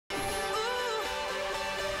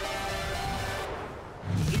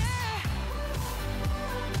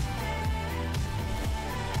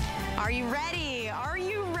ready? Are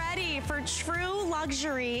you ready for true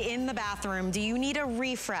luxury in the bathroom? Do you need a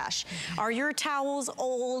refresh? Are your towels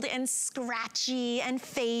old and scratchy and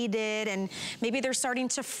faded and maybe they're starting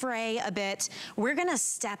to fray a bit? We're gonna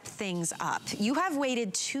step things up. You have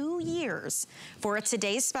waited 2 years for a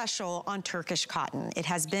today's special on Turkish cotton. It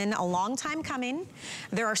has been a long time coming.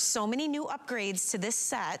 There are so many new upgrades to this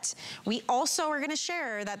set. We also are gonna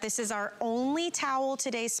share that this is our only towel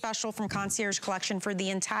today's special from Concierge Collection for the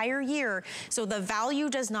entire year. So the value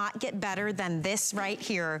does not get better than this right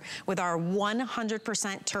here with our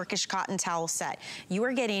 100% Turkish cotton towel set. You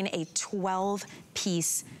are getting a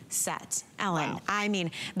 12-piece set. Ellen, wow. I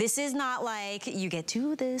mean, this is not like you get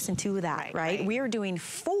 2 of this and 2 of that, right? We are doing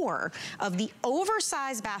 4 of the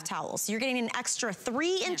oversized bath towels. You're getting an extra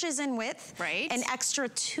 3 inches in width, an extra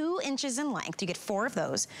 2 inches in length. You get 4 of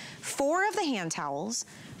those, 4 of the hand towels,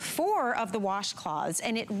 4 of the washcloths,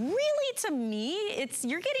 and it really, to me,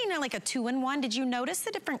 you're getting like a 2-in-1. Did you notice the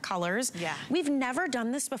different colors? Yeah. We've never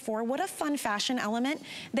done this before. What a fun fashion element.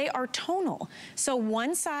 They are tonal. So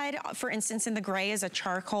one side, for instance, in the gray is a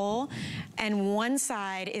charcoal, and one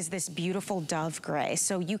side is this beautiful dove gray.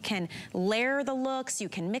 So you can layer the looks, you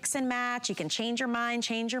can mix and match, you can change your mind,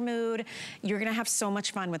 change your mood. You're gonna have so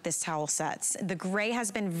much fun with this towel sets. The gray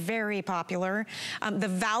has been very popular. The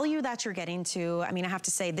value that you're getting to, I mean, I have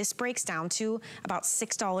to say, this breaks down to about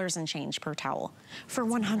 $6 and change per towel for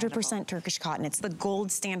 100% Turkish cotton. It's the gold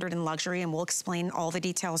standard in luxury, and we'll explain all the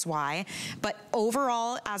details why. But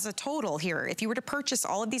overall, as a total here, if you were to purchase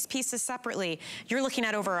all of these pieces separately, you're looking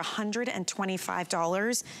at over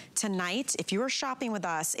 $125 tonight. If you are shopping with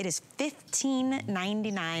us, it is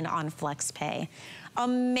 $15.99 on FlexPay.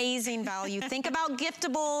 Amazing value. Think about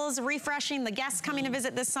giftables, refreshing, the guests coming to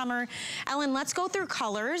visit this summer. Ellen, let's go through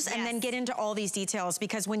colors and then get into all these details,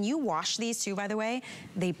 because when you wash these too, by the way,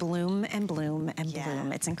 they bloom and bloom and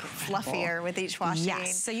bloom. It's incredible. Fluffier with each washing.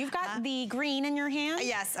 Yes, so you've got the green in your hand.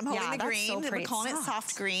 Yes, I'm holding the green. So we're calling it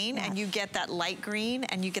soft green, and you get that light green,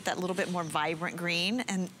 and you get that little bit more vibrant green,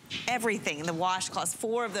 and everything, the washcloths,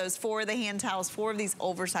 4 of those, 4 of the hand towels, 4 of these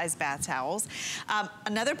oversized bath towels.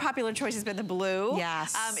 Another popular choice has been the blue.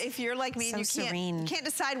 Yes. If you're like me and you can't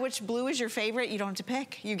decide which blue is your favorite, you don't have to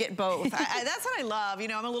pick. You get both. That's what I love. You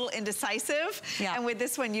know, I'm a little indecisive. Yeah. And with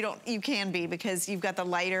this one, you can be, because you've got the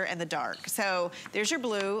lighter and the dark. So there's your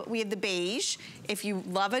blue. We have the beige. If you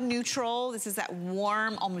love a neutral, this is that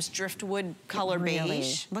warm, almost driftwood color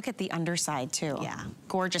beige. Look at the underside too. Yeah.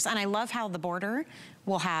 Gorgeous. And I love how the border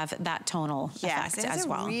will have that tonal effect as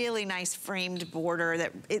well. It's a really nice framed border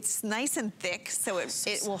that it's nice and thick, so it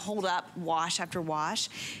will hold up wash after wash.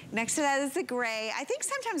 Next to that is the gray. I think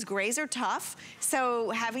sometimes grays are tough, so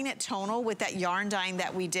having it tonal with that yarn dyeing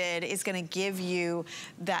that we did is gonna give you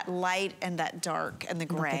that light and that dark and the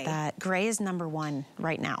gray. Look at that. Gray is #1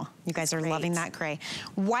 right now. You guys are loving that gray.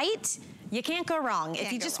 White, you can't go wrong.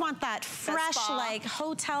 If you just want that fresh, like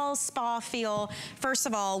hotel spa feel, first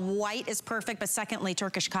of all, white is perfect, but secondly,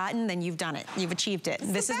 Turkish cotton, then you've done it. You've achieved it.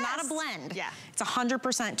 This is not a blend. Yeah. It's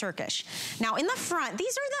 100% Turkish. Now in the front,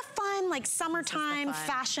 these are the fun, like summertime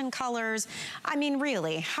fashion colors. I mean,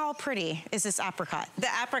 really, how pretty is this apricot? The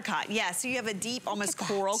apricot, yeah. So you have a deep, almost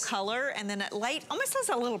coral color, and then a light, almost has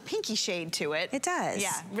a little pinky shade to it. It does.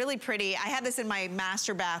 Yeah, really pretty. I had this in my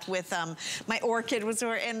master bath with, my orchid was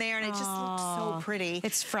in there, and it just looked so pretty.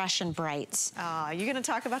 It's fresh and bright. Are you gonna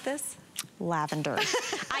talk about this? Lavender.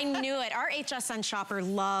 I knew it. Our HSN shopper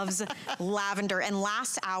loves lavender. And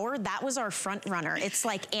last hour, that was our front runner. It's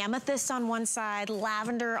like amethyst on one side,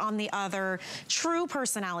 lavender on the other. True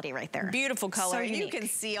personality right there. Beautiful color. So you can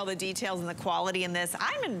see all the details and the quality in this.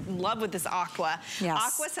 I'm in love with this aqua. Yes.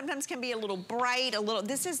 Aqua sometimes can be a little bright,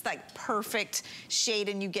 this is like perfect shade,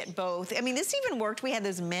 and you get both. I mean, this even worked. We had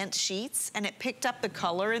those mint sheets, and it picked up the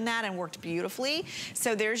color in that and worked beautifully.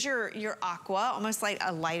 So there's your aqua, almost like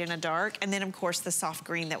a light and a dark. And then, of course, the soft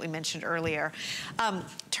green that we mentioned earlier.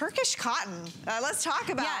 Turkish cotton, let's talk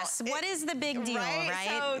about. Yes, what is the big deal,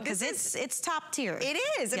 right? Because it's top tier. It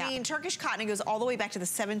is. I mean, Turkish cotton, it goes all the way back to the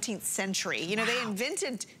 17th century. You know, they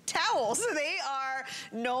invented towels. They are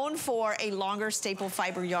known for a longer staple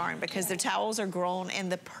fiber yarn because their towels are grown in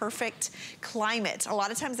the perfect climate. A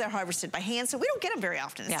lot of times they're harvested by hand, so we don't get them very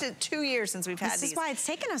often. It's 2 years since we've had these. This is why it's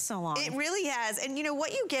taken us so long. It really has. And you know,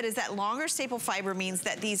 what you get is that longer staple fiber means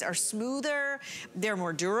that these are smoother, they're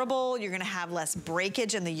more durable, you're gonna have less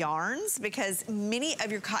breakage in the yarns because many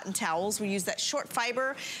of your cotton towels will use that short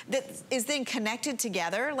fiber that is then connected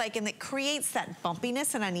together, like, and it creates that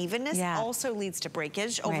bumpiness and unevenness, also leads to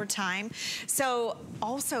breakage over time. So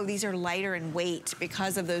also these are lighter in weight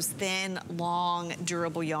because of those thin, long,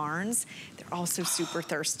 durable yarns. They're also super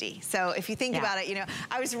thirsty. So if you think about it, you know,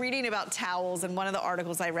 I was reading about towels and one of the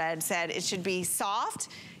articles I read said it should be soft.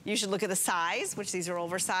 You should look at the size, which these are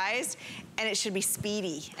oversized, and it should be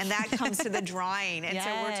speedy. And that comes to the drying. And so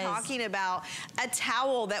we're talking about a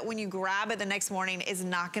towel that when you grab it the next morning is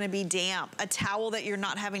not gonna be damp. A towel that you're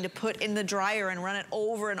not having to put in the dryer and run it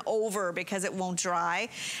over and over because it won't dry.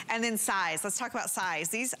 And then size, let's talk about size.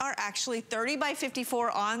 These are actually 30 by 54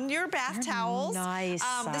 on your bath towels. Nice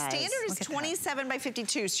The standard is 27 by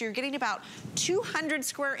 52, so you're getting about 200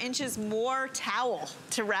 square inches more towel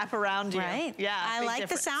to wrap around you. Yeah, I like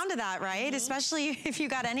the sound of that, right? Especially if you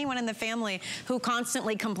got anyone in the family who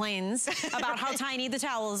constantly complains about how tiny the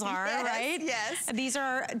towels are, right? Yes. These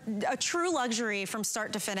are a true luxury from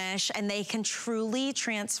start to finish, and they can truly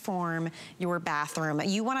transform your bathroom.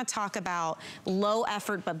 You want to talk about low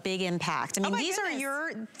effort but big impact. I mean, these are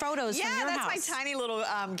your photos from your house. Yeah, that's my tiny little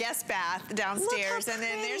guest bath downstairs, and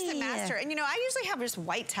then there's the master. And you know, I usually have just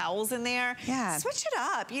white towels in there. Switch it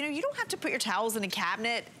up. You know, you don't have to put your towels in a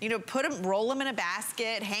cabinet. You know, put them, roll them in a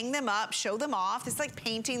basket, hang them up, show them off. It's like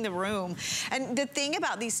painting the room. And the thing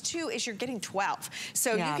about these two is you're getting 12.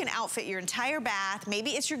 So you can outfit your entire bath.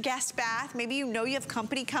 Maybe it's your guest bath. Maybe you know you have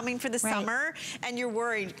company coming for the summer and you're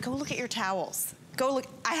worried. Go look at your towels. Go look,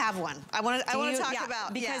 I have one. I want to talk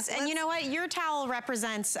about, because, and you know what, your towel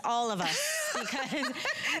represents all of us because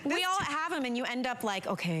we all have them and you end up like,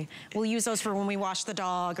 okay, we'll use those for when we wash the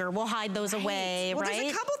dog or we'll hide those away, well,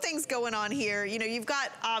 there's a couple things going on here. You know, you've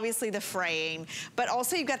got obviously the fraying, but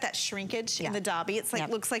also you've got that shrinkage in the dobby. It's like,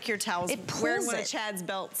 looks like your towel's wearing one of Chad's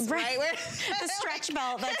belts, right? The stretch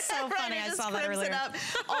belt, that's so funny, I saw that earlier.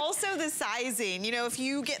 Also the sizing, you know, if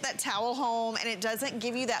you get that towel home and it doesn't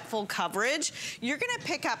give you that full coverage, you're gonna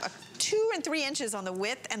pick up 2 and 3 inches on the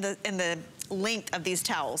width and the length of these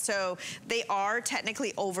towels. So they are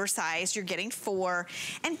technically oversized. You're getting 4.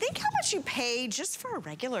 And think how much you pay just for a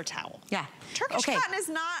regular towel. Turkish cotton is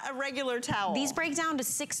not a regular towel. These break down to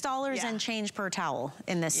 $6 and change per towel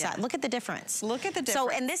in this set. Look at the difference. Look at the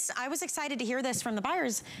difference. So, and this, I was excited to hear this from the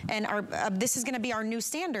buyers, and our this is gonna be our new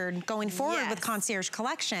standard going forward with Concierge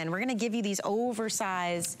Collection. We're gonna give you these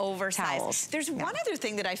oversized towels. There's one other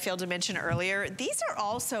thing that I failed to mention earlier. These are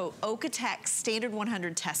also Okotek Standard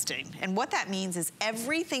 100 testing. And what that means is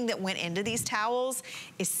everything that went into these towels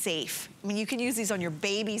is safe. I mean, you can use these on your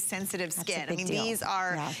baby's sensitive skin. I mean, these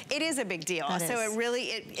are, it is a big deal. So it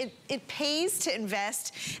really, it pays to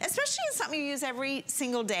invest, especially in something you use every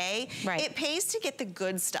single day. It pays to get the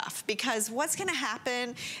good stuff because what's gonna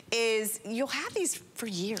happen is you'll have these for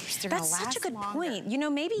years. They're gonna last such a good longer. point. You know,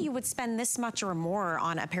 maybe you would spend this much or more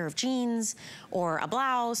on a pair of jeans or a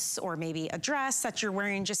blouse or maybe a dress that you're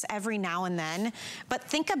wearing just every now and then. But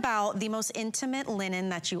think about the most intimate linen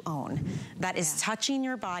that you own that is touching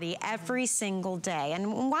your body every single day.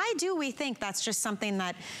 And why do we think that's just something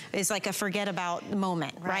that is like a forget about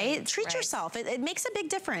moment, right? Treat yourself. It makes a big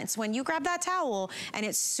difference when you grab that towel and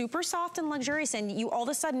it's super soft and luxurious and you all of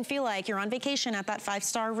a sudden feel like you're on vacation at that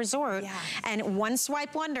 5-star resort. And one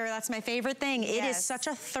swipe wonder, that's my favorite thing. It is such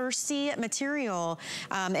a thirsty material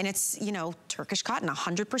and it's, you know, Turkish cotton,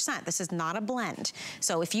 100%. This is not a blend.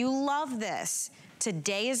 So if you love this,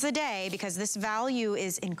 today is the day because this value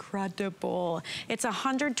is incredible. It's a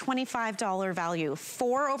 $125 value.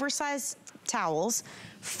 4 oversized towels,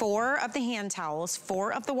 4 of the hand towels,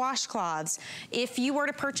 4 of the washcloths. If you were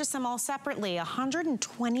to purchase them all separately,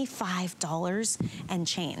 $125 and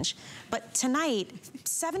change. But tonight,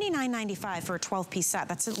 $79.95 for a 12-piece set.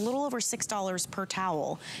 That's a little over $6 per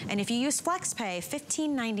towel. And if you use FlexPay,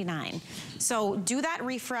 $15.99. So do that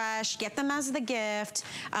refresh, get them as the gift.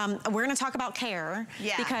 We're gonna talk about care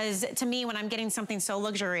because to me, when I'm getting something so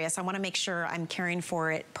luxurious, I wanna make sure I'm caring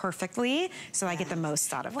for it perfectly so I get the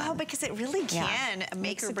most out of them. Well, because it really can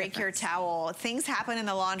make or break your towel. Things happen in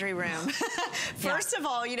the laundry room. First of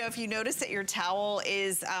all, you know, if you notice that your towel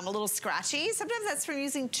is a little scratchy, sometimes that's from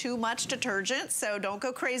using too much detergent, so don't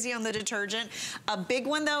go crazy on the detergent. A big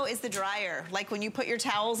one though is the dryer. Like when you put your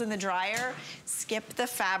towels in the dryer, skip the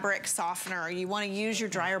fabric softener. You want to use your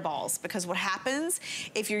dryer balls because what happens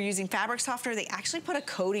if you're using fabric softener, they actually put a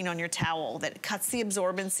coating on your towel that cuts the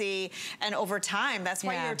absorbency, and over time, that's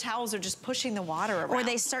why your towels are just pushing the water around. Or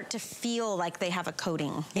they start to feel like they have a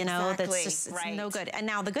coating, you know, that's just it's no good. And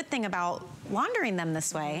now the good thing about laundering them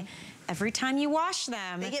this way, every time you wash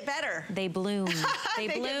them, they get better. They bloom. They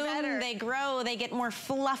bloom, they grow, they get more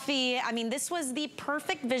fluffy. I mean, this was the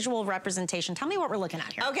perfect visual representation. Tell me what we're looking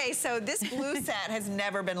at here. Okay, so this blue set has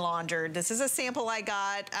never been laundered. This is a sample I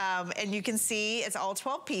got, and you can see it's all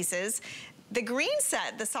 12 pieces. The green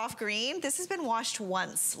set, the soft green, this has been washed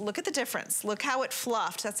once. Look at the difference. Look how it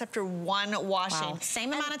fluffed. That's after one washing. Wow.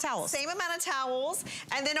 Same amount of towels. Same amount of towels.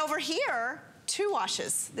 And then over here, 2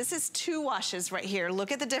 washes. This is 2 washes right here.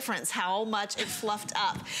 Look at the difference, how much it fluffed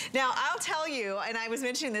up. Now, I'll tell you, and I was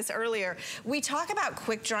mentioning this earlier, we talk about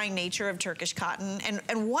quick drying nature of Turkish cotton,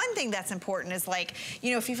 and one thing that's important is, like,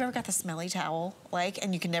 you know, if you've ever got the smelly towel, like,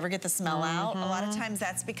 and you can never get the smell out, a lot of times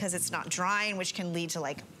that's because it's not drying, which can lead to,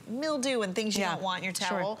 like, mildew and things you don't want in your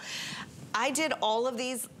towel. Sure. I did all of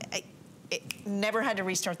these. It never had to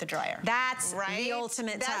restart the dryer. That's the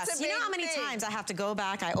ultimate test. You know how many times I have to go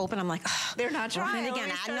back, I open, I'm like, oh, they're not drying. Again,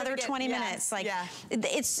 add another 20 minutes. Like,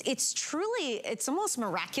 it's truly, it's almost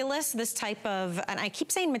miraculous, this type of, and I keep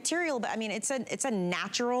saying material, but I mean, it's a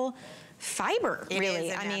natural fiber,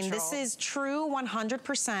 really. I mean, this is true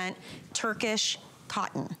 100% Turkish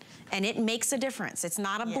cotton. And it makes a difference. It's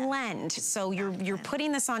not a blend. So you're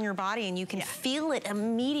putting this on your body and you can feel it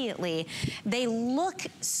immediately. They look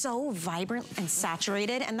so vibrant and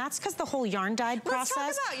saturated, and that's because the whole yarn dyed process.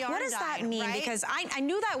 Let's talk about yarn what does that mean? Right? Because I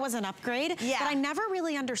knew that was an upgrade, but I never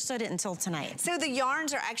really understood it until tonight. So the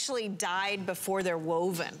yarns are actually dyed before they're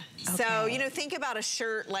woven. So, you know, think about a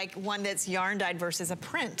shirt like one that's yarn dyed versus a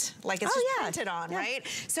print, like it's just printed on, right?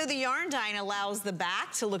 So the yarn dyeing allows the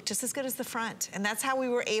back to look just as good as the front. And that's how we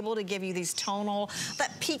were able to give you these tonal,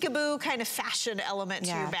 that peekaboo kind of fashion element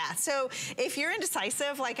to your bath. So if you're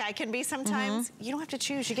indecisive, like I can be sometimes, you don't have to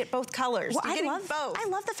choose. You get both colors. Well, I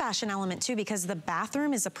love the fashion element too, because the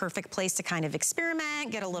bathroom is a perfect place to kind of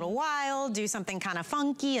experiment, get a little wild, do something kind of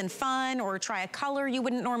funky and fun, or try a color you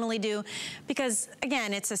wouldn't normally do. Because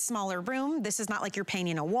again, it's a smaller room. This is not like you're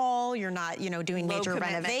painting a wall. You're not, you know, doing major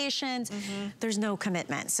renovations. There's no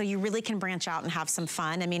commitment. So you really can branch out and have some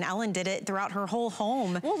fun. I mean, Ellen did it throughout her whole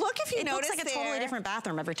home. Well, look, if you notice, it looks like a totally different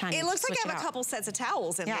bathroom every time. It looks like I have a couple sets of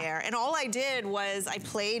towels in there, and all I did was I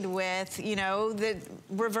played with, you know, the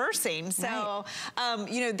reversing. So,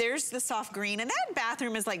 you know, there's the soft green, and that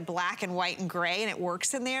bathroom is like black and white and gray, and it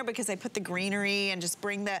works in there because I put the greenery and just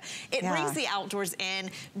bring the, it brings the outdoors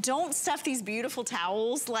in. Don't stuff these beautiful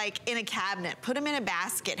towels like in a cabinet. Put them in a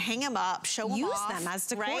basket, hang them up, show them off. Use them as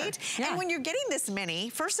decor. Right? And when you're getting this many,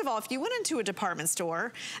 first of all, if you went into a department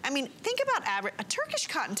store, I mean, think about a Turkish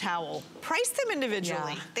cotton towel. Price them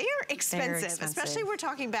individually. They are expensive, especially we're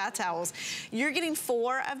talking bath towels. You're getting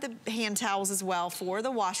 4 of the hand towels as well, 4 of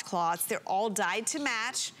the washcloths. They're all dyed to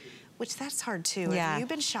match, which that's hard too. If you've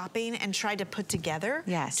been shopping and tried to put together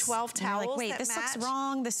 12 towels like, wait, this looks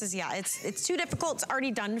wrong. This is, it's too difficult. It's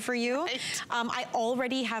already done for you. I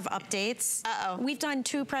already have updates. We've done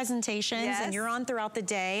 2 presentations and you're on throughout the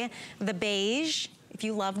day. The beige, if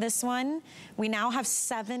you love this one, we now have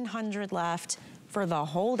 700 left for the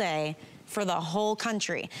whole day, for the whole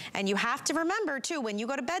country. And you have to remember too, when you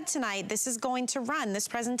go to bed tonight, this is going to run, this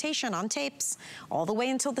presentation on tapes, all the way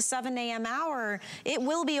until the 7 a.m. hour. It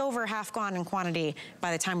will be over half gone in quantity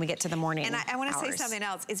by the time we get to the morning And I want to say something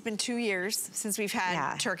else. It's been 2 years since we've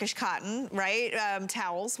had Turkish cotton, right?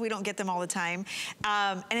 Towels. We don't get them all the time.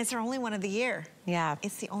 And it's our only one of the year.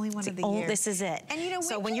 It's the only one of the year. This is it. And you know,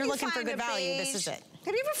 so when you're looking for good value, this is it.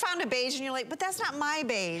 Have you ever found a beige and you're like, but that's not my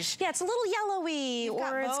beige? Yeah, it's a little yellowy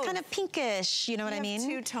or it's kind of pinkish, you know what I mean?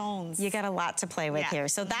 2 tones. You got a lot to play with here.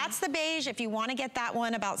 So that's the beige. If you want to get that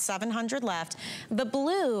one, about 700 left. The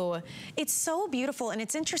blue, it's so beautiful, and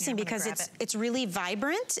it's interesting because it's really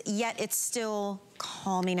vibrant, yet it's still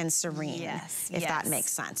calming and serene, if that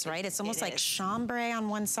makes sense, right? It's almost like chambray on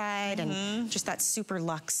one side and just that super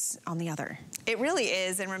luxe on the other. It really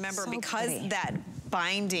is, and remember, because that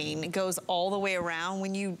binding goes all the way around,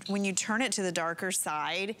 when you turn it to the darker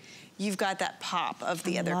side, you've got that pop of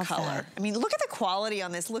the other color. I mean, look at the quality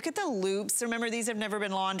on this. Look at the loops. Remember, these have never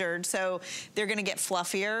been laundered, so they're gonna get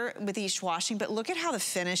fluffier with each washing, but look at how the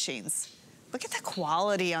finishings. Look at the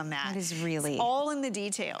quality on that. It is really it's all in the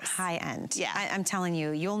details. High end. Yeah. I'm telling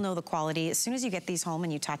you, you'll know the quality. As soon as you get these home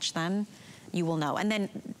and you touch them, you will know. And then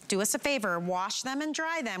do us a favor, wash them and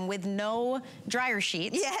dry them with no dryer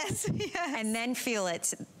sheets. Yes. And then feel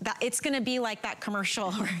it. It's gonna be like that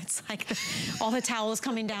commercial where it's like all the towels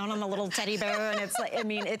coming down on the little teddy bear, and it's like, I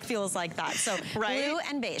mean, it feels like that. So blue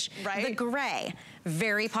and beige. The gray,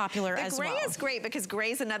 very popular as well. The gray is great because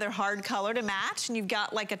gray is another hard color to match, and you've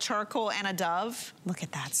got like a charcoal and a dove. Look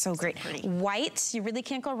at that, so great. White, you really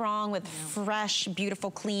can't go wrong with fresh,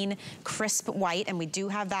 beautiful, clean, crisp white, and we do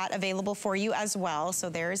have that available for you as well. So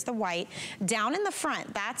there's there's the white. Down in the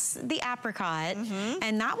front, that's the apricot.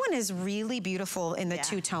 And that one is really beautiful in the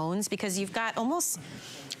two tones because you've got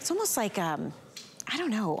it's almost like, I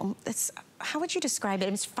don't know, how would you describe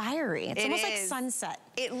it? It's fiery. It's almost like sunset.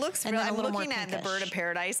 It looks real. I'm looking at the bird of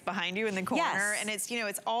paradise behind you in the corner, and it's, you know,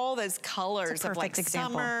 it's all those colors of like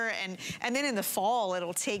summer, and then in the fall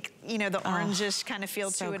it'll take, you know, the orangish kind of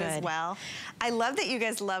feel to it as well. I love that you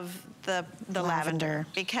guys love the lavender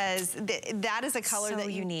because that is a color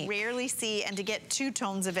that you rarely see, and to get two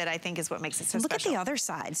tones of it, I think, is what makes it so special. Look at the other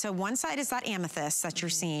side. So one side is that amethyst that you're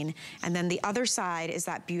seeing, and then the other side is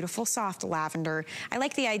that beautiful soft lavender. I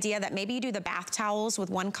like the idea that maybe you do the bath towels with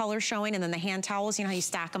one color showing, and then the hand towels, you know how you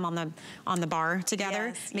stack them on the bar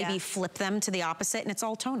together? Maybe flip them to the opposite, and it's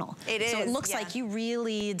all tonal. It is. So it looks like you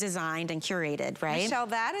really designed and curated, right? Michelle,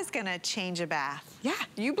 that is gonna change a bath. Yeah.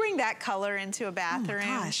 You bring that color into a bathroom. Oh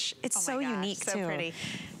my gosh, it's so unique too. So pretty.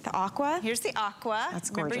 The aqua. Here's the aqua. That's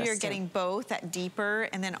gorgeous. Remember, you're getting both that deeper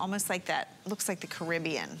and then almost like that, looks like the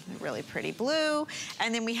Caribbean, really pretty blue.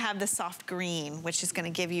 And then we have the soft green, which is gonna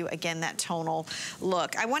give you, again, that tonal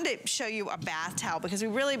look. I wanted to show you a bath towel because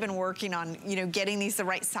we've really been working on, you know, getting these the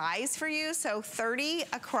right size for you. So 30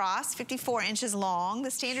 across, 54 inches long. The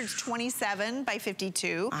standard's 27 by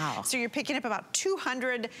 52. Wow. So you're picking up about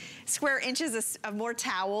 200 square inches of more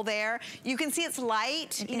towel there. You can see it's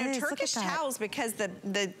light. You know, Turkish towels, because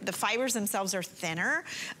the fibers themselves are thinner,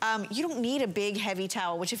 you don't need a big heavy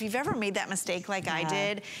towel, which if you've ever made that mistake like I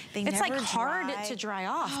did, they never dry. It's like hard to dry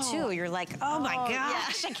off too. You're like, oh my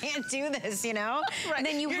gosh, I can't do this, you know? Right. And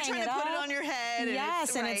then you're trying to put it on your head.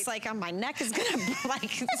 Yes, and it's like, oh, my neck is gonna,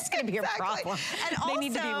 like, it's gonna be a problem. And also, they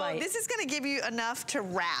need to be light. This is gonna give you enough to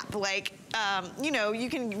wrap. Like, you know, you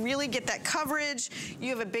can really get that coverage.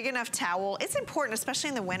 You have a big enough towel. It's important, especially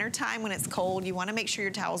in the winter time when it's cold. You wanna make sure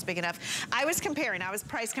your towel's big enough. I was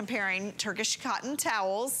price comparing Turkish cotton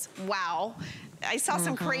towels. Wow. I saw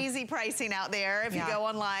some crazy pricing out there if you go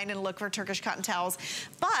online and look for Turkish cotton towels.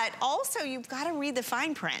 But also, you've got to read the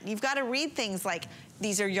fine print. You've got to read things like,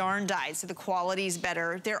 these are yarn dyed, so the quality's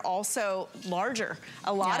better. They're also larger.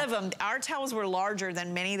 A lot of them, our towels were larger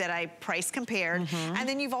than many that I price compared. And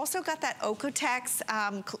then you've also got that Okotex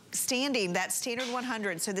standing, that standard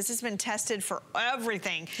 100. So this has been tested for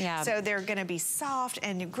everything. So they're gonna be soft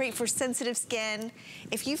and great for sensitive skin.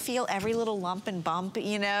 If you feel every little lump and bump,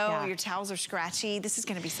 you know, your towels are scratchy, this is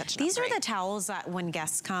gonna be such an upgrade. These are the towels that when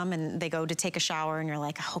guests come and they go to take a shower and you're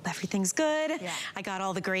like, I hope everything's good. I got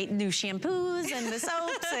all the great new shampoos and the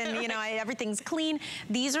soaps and, you know, everything's clean.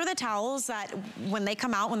 These are the towels that when they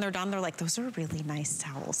come out, when they're done, they're like, those are really nice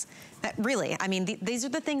towels. That really, I mean, these are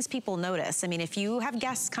the things people notice. I mean, if you have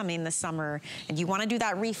guests coming this summer and you want to do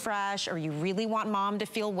that refresh, or you really want mom to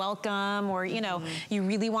feel welcome, or, you know, you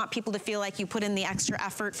really want people to feel like you put in the extra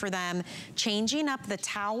effort for them, changing up the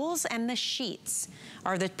towels and the sheets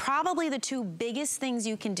are probably the two biggest things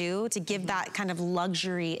you can do to give that kind of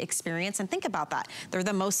luxury experience. And think about that. They're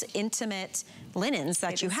the most intimate linens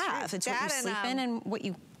that you have. It's what you sleep in and what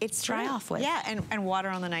you dry off with. Yeah, and water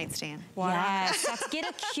on the nightstand. Water. Yes, get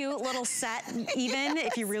a cute little set even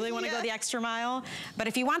if you really want to go the extra mile. But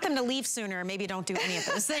if you want them to leave sooner, maybe don't do any of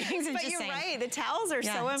those things. But you're right, the towels are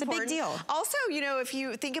so important. It's a big deal. Also, you know, if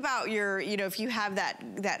you think about your, you know, if you have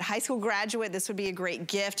that high school graduate, this would be a great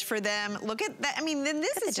gift for them. Look at that. I mean, then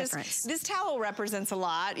this is just, this towel represents a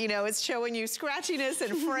lot. You know, it's showing you scratchiness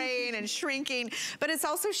and fraying and shrinking, but it's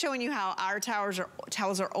also showing you how our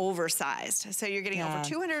towels are oversized. So you're getting over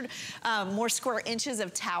 200 more square inches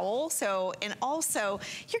of towel. So, and also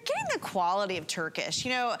you're getting the quality of Turkish.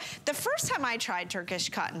 You know, the first time I tried Turkish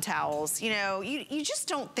cotton towels, you know, you just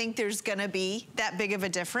don't think there's gonna be that big of a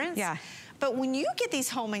difference. Yeah. But when you get these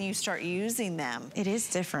home and you start using them, it is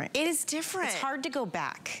different. It is different. It's hard to go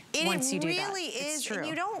back once you do that. It really is. It's true. And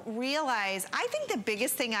you don't realize, I think the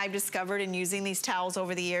biggest thing I've discovered in using these towels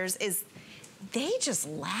over the years is they just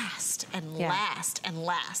last and last and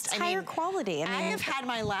last. It's higher quality. I mean, I have had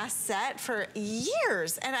my last set for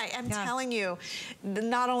years, and I'm telling you,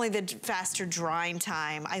 not only the faster drying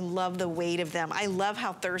time, I love the weight of them. I love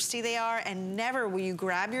how thirsty they are, and never will you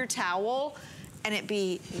grab your towel and it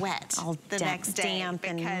be wet all the next day, damp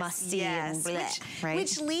and musty and bleh, right?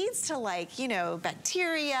 Which leads to, like, you know,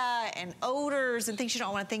 bacteria and odors and things you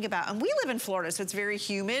don't want to think about. And we live in Florida, so it's very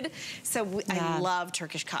humid. So I love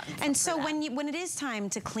Turkish cotton. And so when it is time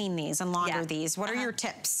to clean these and launder these, what are your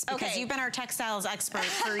tips? Because you've been our textiles expert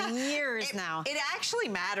for years now. It actually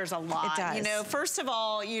matters a lot. It does. You know, first of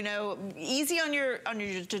all, you know, easy on your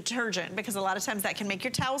detergent, because a lot of times that can make your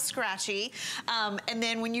towel scratchy. And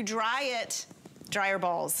then when you dry it, dryer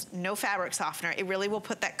balls, no fabric softener. It really will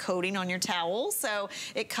put that coating on your towel, so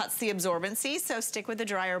it cuts the absorbency, so stick with the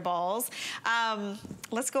dryer balls.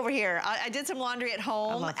 Let's go over here. I did some laundry at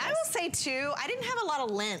home. I will say too, I didn't have a lot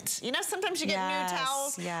of lint. You know, sometimes you get new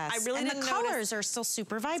towels. Yes, I really didn't the colors are still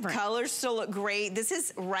super vibrant. Colors still look great. This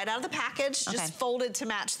is right out of the package, just folded to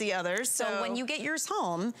match the others. So when you get yours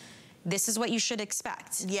home, this is what you should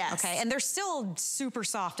expect. Yes. Okay, and they're still super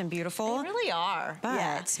soft and beautiful. They really are.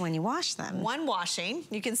 But when you wash them. One washing,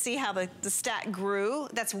 you can see how the stack grew.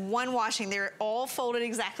 That's one washing. They're all folded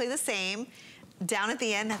exactly the same. Down at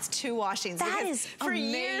the end, that's 2 washings. That is for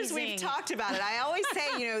years we've talked about it. I always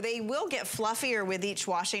say, you know, they will get fluffier with each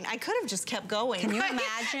washing. I could have just kept going. Can you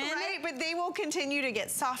imagine? Right, but they will continue to get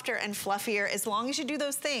softer and fluffier as long as you do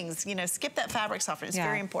those things. You know, skip that fabric softener. It's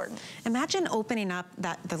very important. Imagine opening up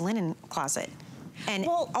the linen closet. And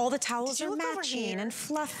all the towels are matching and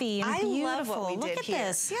fluffy and beautiful. I love what we did here. Look at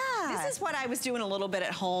this. Yeah. This is what I was doing a little bit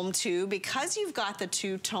at home too. Because you've got the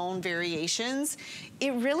 2-tone variations,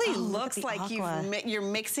 it really looks like you're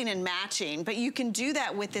mixing and matching. But you can do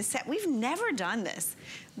that with this set. We've never done this.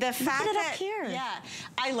 The fact that,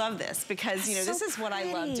 I love this because, you know, this is what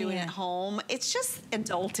I love doing at home. It's just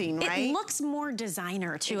adulting, right? It looks more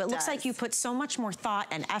designer, too. It looks like you put so much more thought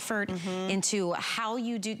and effort into how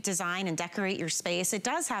you design and decorate your space. It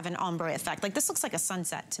does have an ombre effect. Like, this looks like a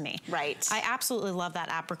sunset to me. Right. I absolutely love that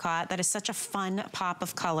apricot. That is such a fun pop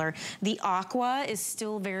of color. The aqua is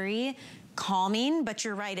still very calming, but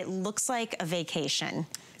you're right, it looks like a vacation.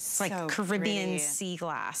 It's like Caribbean sea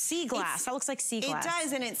glass. Sea glass, that looks like sea glass. It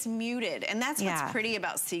does, and it's muted. And that's what's pretty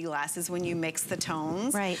about sea glass is when you mix the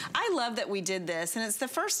tones. Right. I love that we did this, and it's the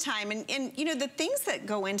first time. And you know, the things that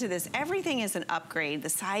go into this, everything is an upgrade. The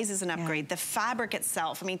size is an upgrade. The fabric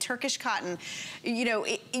itself. I mean, Turkish cotton, you know,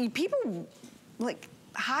 people, like,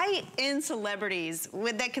 high-end celebrities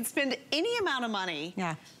that could spend any amount of money,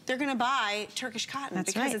 they're gonna buy Turkish cotton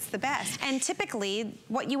because it's the best. And typically,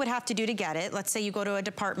 what you would have to do to get it, let's say you go to a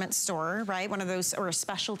department store, right, one of those, or a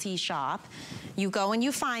specialty shop, you go and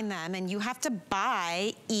you find them, and you have to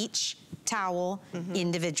buy each towel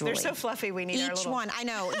individually. They're so fluffy, we need our little... Each one, I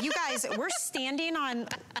know. You guys, we're standing on,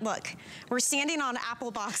 look, we're standing on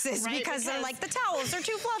apple boxes because they're like, the towels are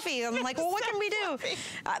too fluffy. I'm like, well, what can we do?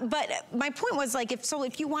 But my point was like,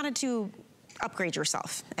 if you wanted to upgrade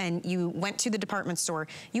yourself and you went to the department store,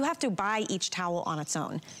 you have to buy each towel on its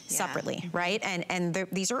own separately, right? And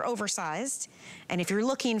these are oversized. And if you're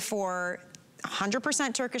looking for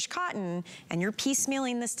 100% Turkish cotton and you're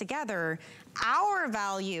piecemealing this together, our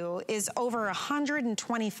value is over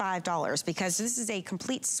 $125 because this is a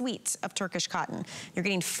complete suite of Turkish cotton. You're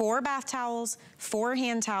getting 4 bath towels, 4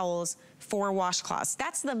 hand towels, 4 washcloths.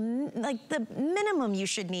 That's the minimum you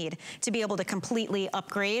should need to be able to completely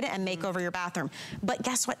upgrade and make over your bathroom. But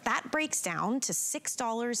guess what? That breaks down to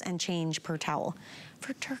 $6 and change per towel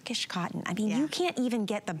for Turkish cotton. I mean, you can't even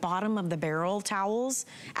get the bottom of the barrel towels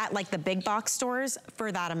at like the big box stores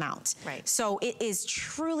for that amount. Right. So it is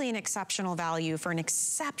truly an exceptional value for an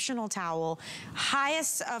exceptional towel,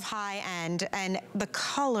 highest of high end, and the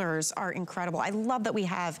colors are incredible. I love that we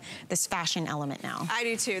have this fashion element now. I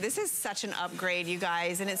do too. This is such an upgrade, you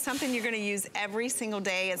guys, and it's something you're gonna use every single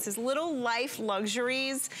day. It's these little life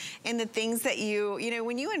luxuries and the things that you know,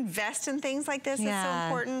 when you invest in things like this, it's so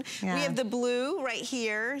important. We have the blue right here.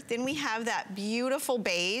 Then we have that beautiful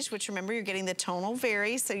beige, which remember, you're getting the tonal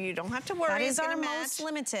vary, so you don't have to worry. That is our most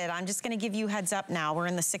limited. I'm just gonna give you heads up now. We're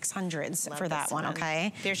in the 600s for that one,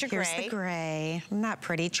 okay? There's your gray. Here's the gray. Isn't that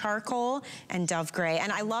pretty? Charcoal and dove gray.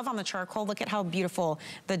 And I love on the charcoal, look at how beautiful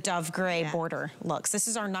the dove gray border looks. This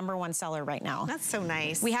is our #1 seller right now. That's so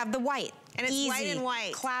nice. We have the white. And it's white and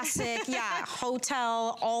white. Classic,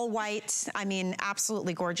 hotel, all white. I mean,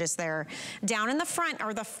 absolutely gorgeous there. Down in the front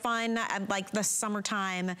are the fun, like the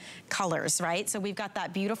summertime colors, right? So we've got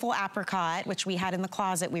that beautiful apricot, which we had in the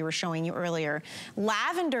closet we were showing you earlier.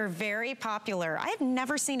 Lavender, very popular. I have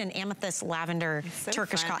never seen an amethyst lavender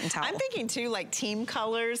Turkish cotton towel. I'm thinking too, like team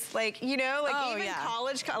colors, like, you know, like even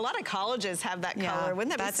college, a lot of colleges have that color.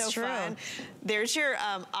 Wouldn't that be so fun? There's your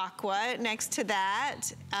aqua next to that.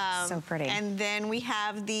 So pretty. And then we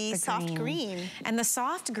have the soft green. And the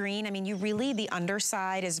soft green, I mean, the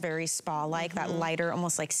underside is very spa-like, that lighter,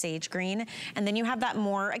 almost like sage green. And then you have that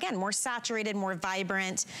more, again, more saturated, more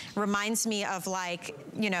vibrant, reminds me of like,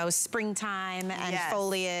 you know, springtime and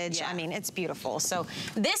foliage. I mean, it's beautiful. So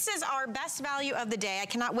this is our best value of the day. I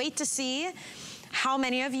cannot wait to see How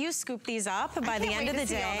many of you scoop these up by the end of the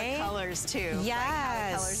day? I can't wait to see all the colors too. Yes. Like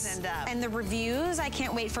how the colors end up. And the reviews, I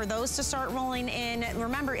can't wait for those to start rolling in.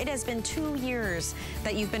 Remember, it has been 2 years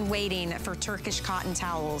that you've been waiting for Turkish cotton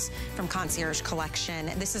towels from Concierge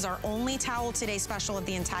Collection. This is our only Towel Today special of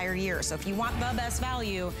the entire year. So if you want the best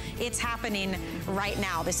value, it's happening right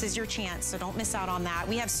now. This is your chance, so don't miss out on that.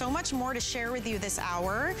 We have so much more to share with you this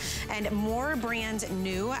hour and more brand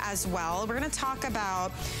new as well. We're gonna talk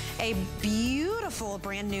about a beautiful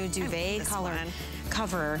brand new duvet color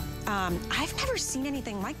cover. I've never seen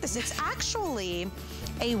anything like this. It's actually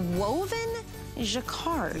a woven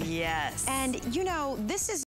jacquard. Yes. And you know, this is